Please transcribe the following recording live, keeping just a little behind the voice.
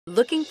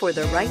Looking for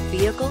the right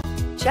vehicle?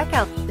 Check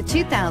out the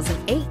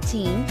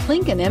 2018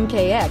 Lincoln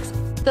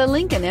MKX. The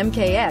Lincoln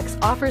MKX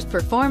offers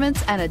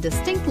performance and a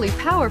distinctly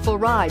powerful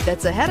ride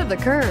that's ahead of the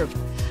curve.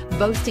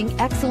 Boasting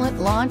excellent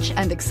launch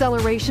and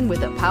acceleration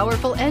with a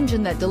powerful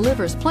engine that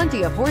delivers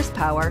plenty of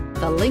horsepower,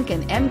 the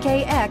Lincoln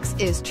MKX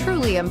is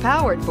truly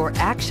empowered for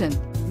action.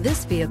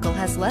 This vehicle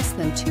has less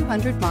than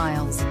 200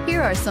 miles.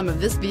 Here are some of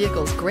this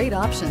vehicle's great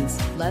options: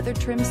 leather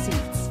trim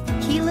seats,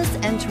 keyless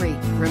entry,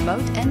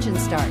 remote engine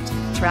start,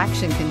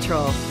 traction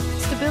control,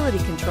 stability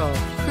control,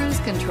 cruise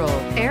control,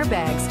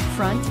 airbags,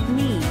 front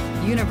knee,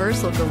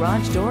 universal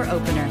garage door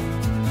opener,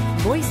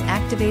 voice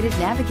activated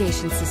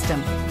navigation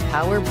system,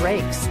 power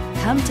brakes.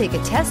 Come take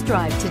a test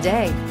drive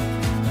today.